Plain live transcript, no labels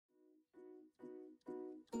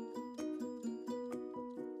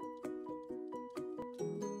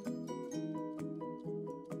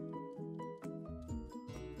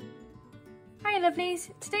lovelies,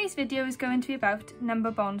 today's video is going to be about number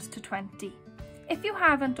bonds to 20. If you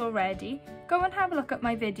haven't already, go and have a look at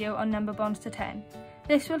my video on number bonds to 10.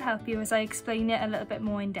 This will help you as I explain it a little bit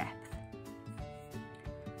more in depth.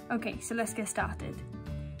 Okay, so let's get started.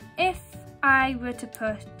 If I were to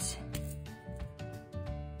put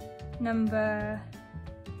number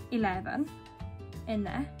 11 in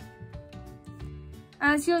there,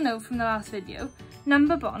 as you'll know from the last video,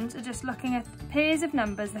 number bonds are just looking at pairs of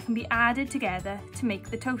numbers that can be added together to make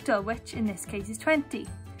the total, which in this case is 20.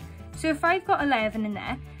 So if I've got 11 in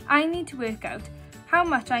there, I need to work out how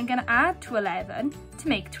much I'm going to add to 11 to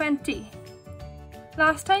make 20.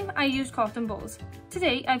 Last time I used cotton balls.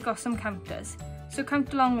 Today I've got some counters, so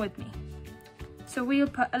count along with me. So we'll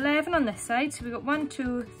put 11 on this side, so we've got 1,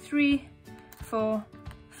 2, 3, 4,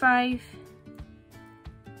 5,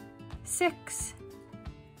 6,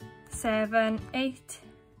 7, 8,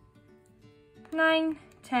 9,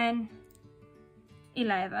 10,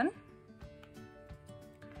 11.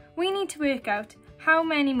 We need to work out how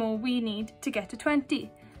many more we need to get to 20.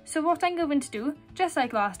 So what I'm going to do, just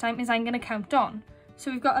like last time, is I'm going to count on.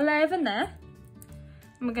 So we've got 11 there,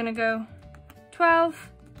 and we're going to go 12,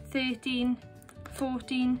 13,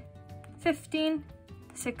 14, 15,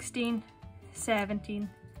 16, 17,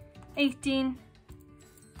 18,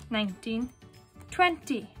 19,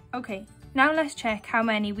 20. Okay, now let's check how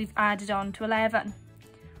many we've added on to 11.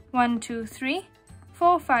 1, 2, 3,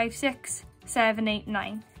 4, 5, 6, 7, 8,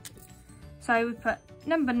 9. So I would put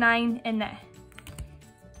number 9 in there.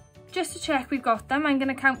 Just to check we've got them, I'm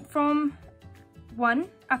going to count from 1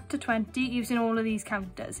 up to 20 using all of these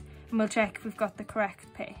counters, and we'll check if we've got the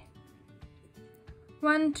correct pair.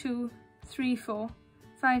 1, 2, 3, 4,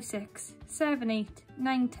 5, 6, 7, 8,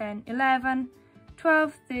 9, 10, 11,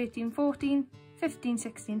 12, 13, 14, 15,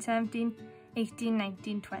 16, 17, 18,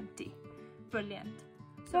 19, 20. Brilliant.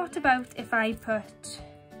 So what about if I put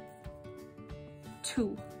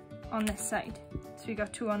 2 on this side? So we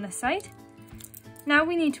got 2 on this side. Now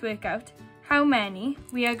we need to work out how many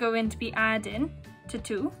we are going to be adding to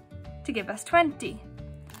 2 to give us 20.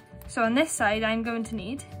 So on this side I'm going to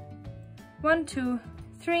need 1, 2,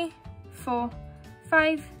 3, 4,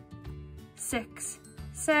 5, 6,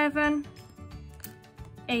 7,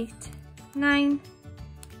 8, 9,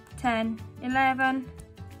 10, 11,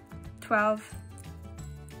 12,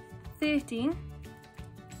 13,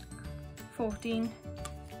 14,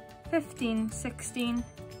 15, 16,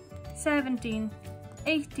 17,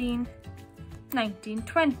 18, 19,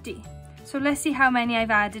 20. So let's see how many I've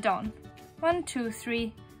added on. 1, 2,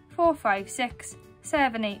 3, 4, 5, 6,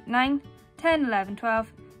 7, 8, 9, 10, 11,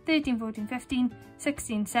 12, 13, 14, 15,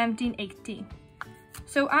 16, 17, 18.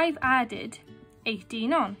 So I've added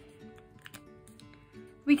 18 on.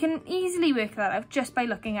 We can easily work that out just by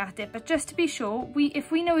looking at it, but just to be sure,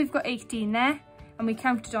 if we know we've got 18 there and we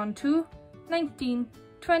counted on 2, 19,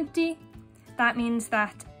 20, that means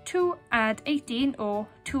that 2 add 18, or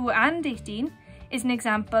 2 and 18, is an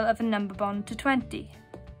example of a number bond to 20.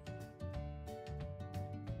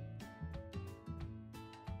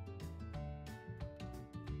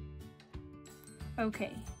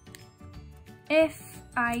 Okay, if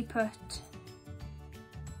I put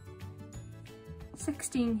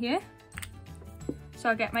 16 here, so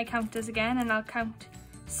I'll get my counters again and I'll count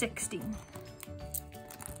 16.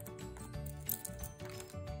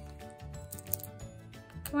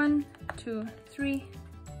 1, 2, 3,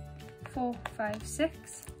 4, 5,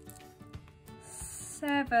 6,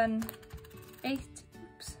 7, 8,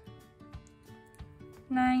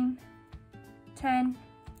 9, 10,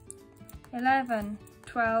 11,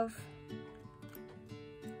 12,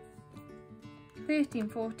 13,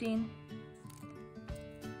 14,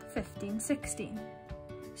 15, 16.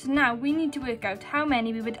 So now we need to work out how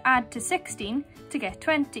many we would add to 16 to get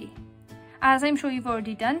 20. As I'm sure you've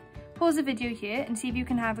already done, pause the video here and see if you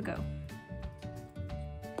can have a go.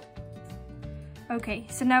 Okay,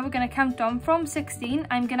 so now we're going to count on from 16.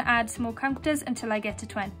 I'm going to add some more counters until I get to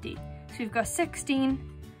 20. So we've got 16,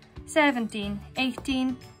 17,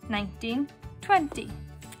 18, 19, 20.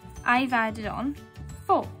 I've added on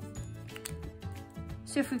 4.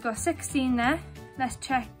 So if we've got 16 there, let's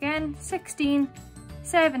check again. 16,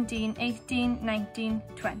 17, 18, 19,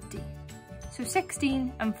 20. So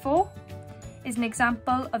 16 and 4 is an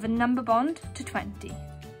example of a number bond to 20.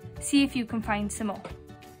 See if you can find some more.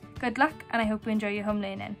 Good luck, and I hope you enjoy your home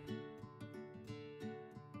learning.